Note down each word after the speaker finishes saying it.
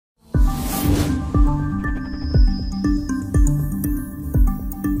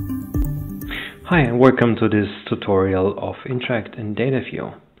Hi and welcome to this tutorial of Interact in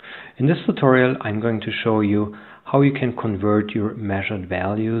DataView. In this tutorial I'm going to show you how you can convert your measured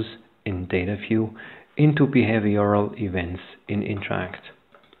values in DataView into behavioral events in Interact.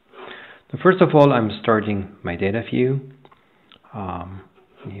 Now, first of all, I'm starting my DataView.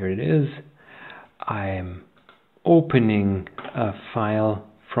 Here it is. I'm opening a file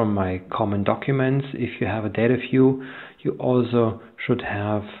from my common documents. If you have a DataView, you also should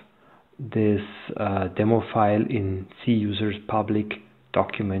have this demo file in C users public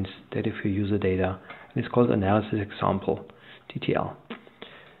documents DataView user data, and it's called analysis example TTL.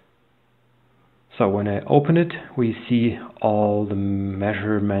 So when I open it, we see all the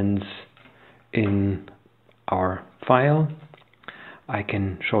measurements in our file. I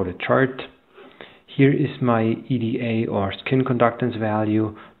can show the chart. Here is my EDA or skin conductance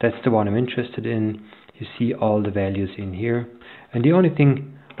value. That's the one I'm interested in. You see all the values in here, and the only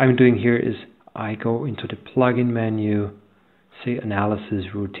thing I'm doing here is I go into the plugin menu, say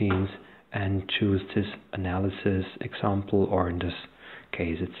analysis routines, and choose this analysis example, or in this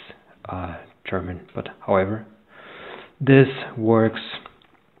case it's German, but however this works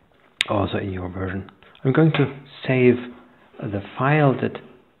also in your version. I'm going to save the file that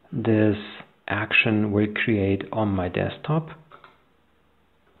this action will create on my desktop.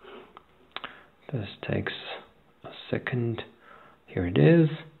 This takes a second. Here it is.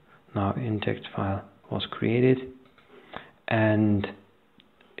 Now in-text file was created, and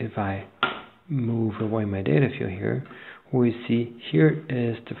if I move away my DataView here, we see here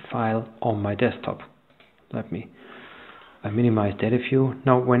is the file on my desktop. Let me minimize DataView.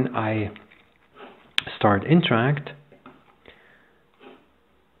 Now when I start Interact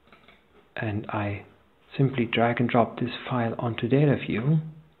and I simply drag and drop this file onto DataView,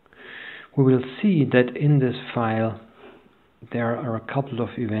 we will see that in this file there are a couple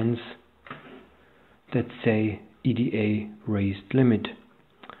of events that say EDA raised limit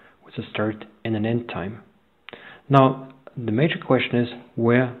with a start and an end time. Now the major question is,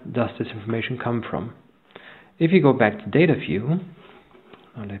 where does this information come from? If you go back to DataView,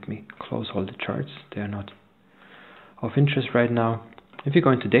 now let me close all the charts, they are not of interest right now. If you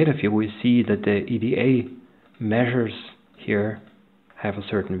go into DataView, we see that the EDA measures here have a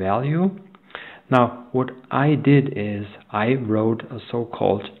certain value. Now what I did is I wrote a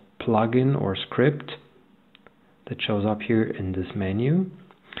so-called plugin or script that shows up here in this menu,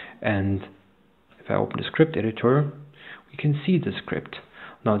 and if I open the script editor, we can see the script.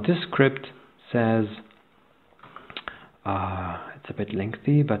 Now this script says, it's a bit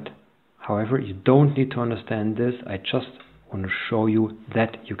lengthy, but however you don't need to understand this. I just want to show you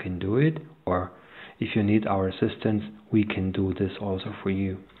that you can do it, or if you need our assistance, we can do this also for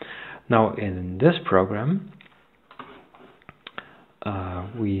you. Now in this program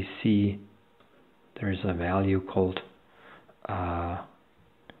we see there is a value called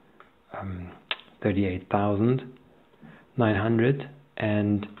 38,900,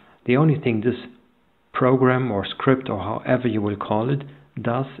 and the only thing this program or script, or however you will call it,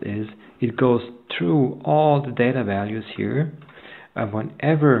 does is it goes through all the data values here, and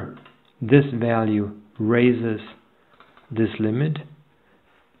whenever this value raises this limit,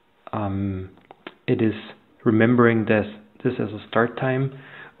 it is remembering this as a start time.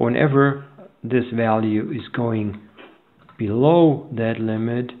 Whenever this value is going below that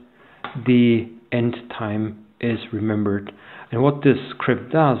limit, the end time is remembered. And what this script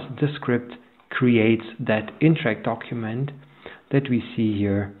does, this script creates that Interact document that we see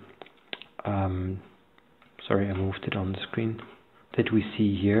here. Sorry, I moved it on the screen. That we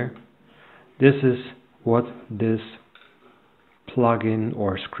see here. This is what this plugin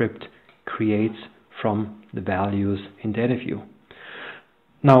or script creates from the values in DataView.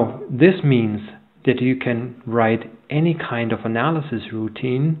 Now this means that you can write any kind of analysis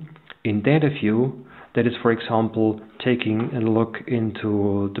routine in DataView that is, for example, taking a look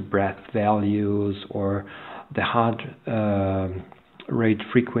into the breath values or the heart rate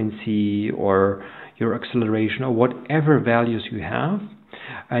frequency or your acceleration or whatever values you have,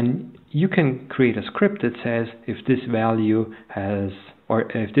 and you can create a script that says if this value has, or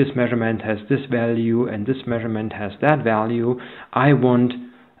if this measurement has this value and this measurement has that value, I want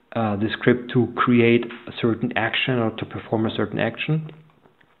the script to create a certain action or to perform a certain action,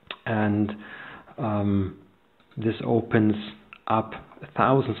 and this opens up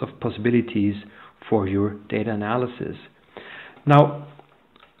thousands of possibilities for your data analysis. Now,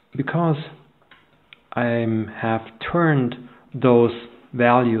 because I have turned those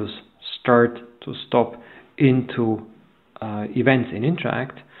values start to stop into events in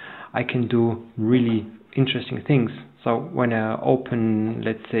Interact, I can do really interesting things. So when I open,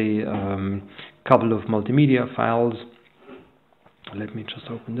 let's say, couple of multimedia files. Let me just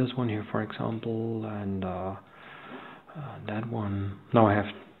open this one here, for example, and that one. Now I have,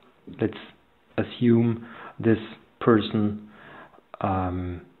 let's assume this person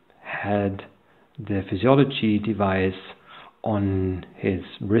had the physiology device on his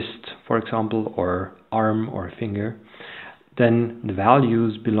wrist, for example, or arm or finger. Then the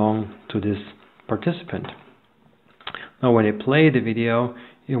values belong to this participant. Now when I play the video,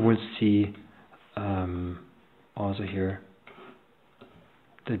 you will see also here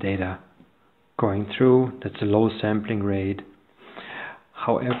the data going through. That's a low sampling rate.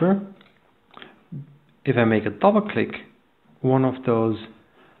 However, if I make a double click one of those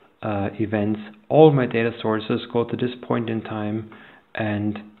events, all my data sources go to this point in time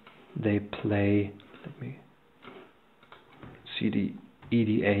and they play. Let me see the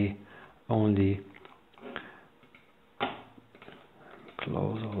EDA only.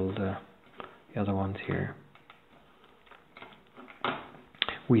 Close all the other ones here.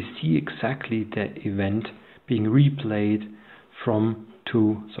 We see exactly the event being replayed from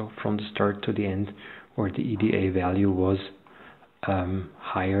the start to the end, where the EDA value was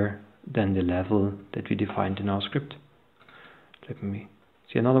higher than the level that we defined in our script. Let me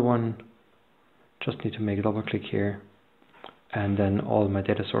see another one. Just need to make a double click here, and then all my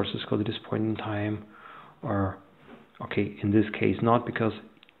data sources go to this point in time. Or okay, in this case not, because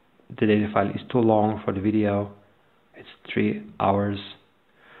the data file is too long for the video. It's 3 hours.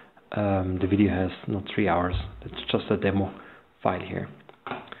 The video has not 3 hours. It's just a demo file here.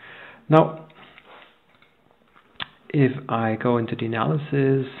 Now, if I go into the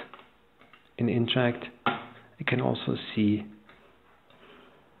analysis in Interact, I can also see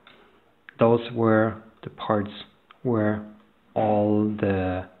those were the parts where all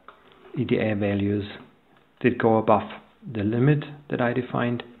the EDA values did go above the limit that I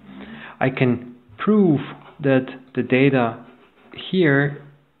defined. I can prove that the data here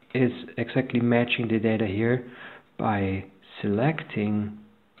is exactly matching the data here by selecting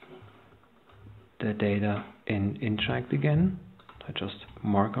the data in Interact again. I just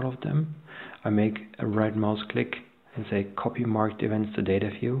mark all of them. I make a right mouse click and say copy marked events to data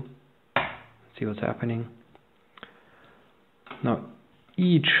view. See what's happening. Now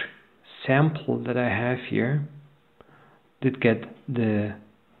each sample that I have here did get the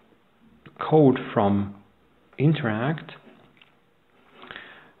code from Interact,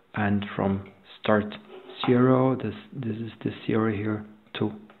 and from start 0, this is the 0 here,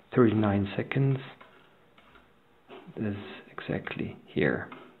 to 39 seconds, this is exactly here.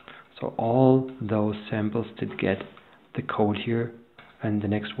 So all those samples did get the code here, and the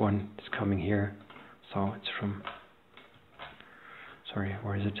next one is coming here. So it's from, sorry,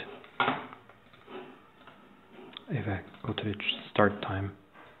 where is it? If I go to the start time,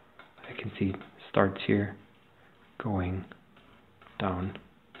 I can see it starts here, going down.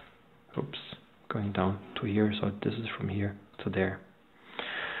 Oops, going down to here. So this is from here to there.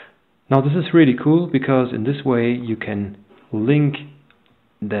 Now this is really cool, because in this way you can link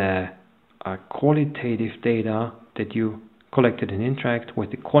the qualitative data that you collected in Interact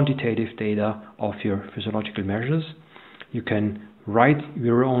with the quantitative data of your physiological measures. You can write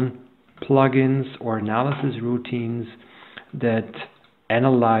your own plugins or analysis routines that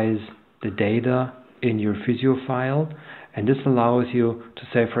analyze the data in your physio file, and this allows you to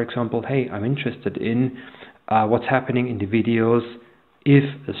say, for example, hey, I'm interested in what's happening in the videos if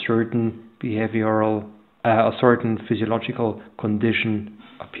a certain behavioral, a certain physiological condition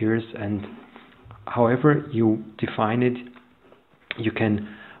appears, and however you define it, you can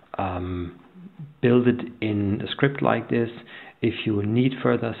build it in a script like this. If you need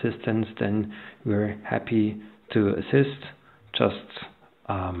further assistance, then we're happy to assist. Just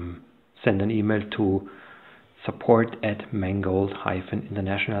send an email to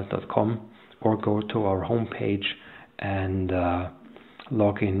support@mangold-international.com, or go to our homepage and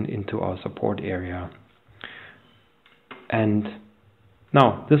log into our support area. And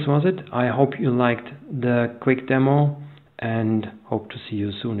now this was it. I hope you liked the quick demo, and hope to see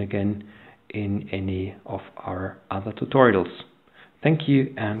you soon again in any of our other tutorials. Thank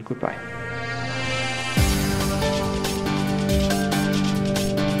you and goodbye.